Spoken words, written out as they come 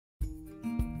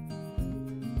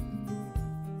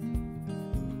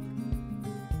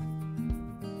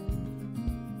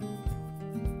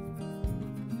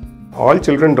All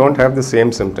children don't have the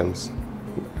same symptoms.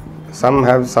 Some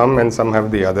have some and some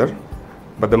have the other.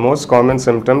 But the most common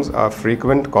symptoms are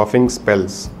frequent coughing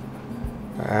spells.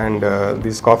 And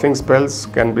these coughing spells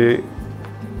can be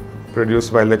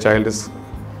produced while the child is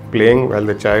playing, while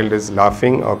the child is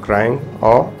laughing or crying,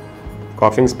 or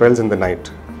coughing spells in the night.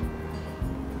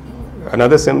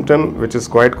 Another symptom which is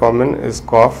quite common is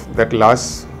cough that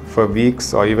lasts for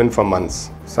weeks or even for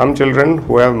months. Some children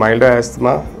who have milder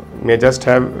asthma may just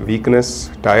have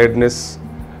weakness, tiredness,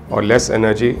 or less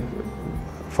energy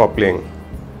for playing.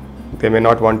 They may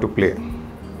not want to play.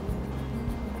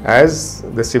 As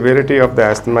the severity of the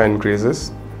asthma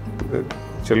increases,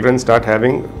 children start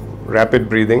having rapid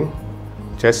breathing,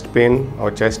 chest pain or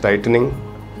chest tightening.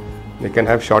 They can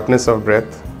have shortness of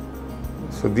breath.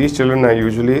 So these children are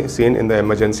usually seen in the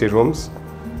emergency rooms.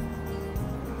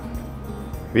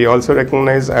 We also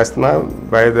recognize asthma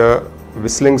by the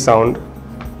whistling sound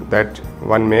that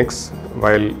one makes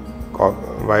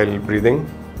while breathing,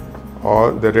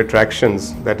 or the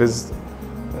retractions, that is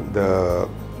the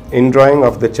indrawing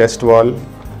of the chest wall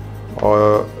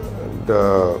or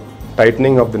the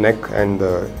tightening of the neck and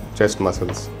the chest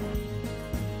muscles.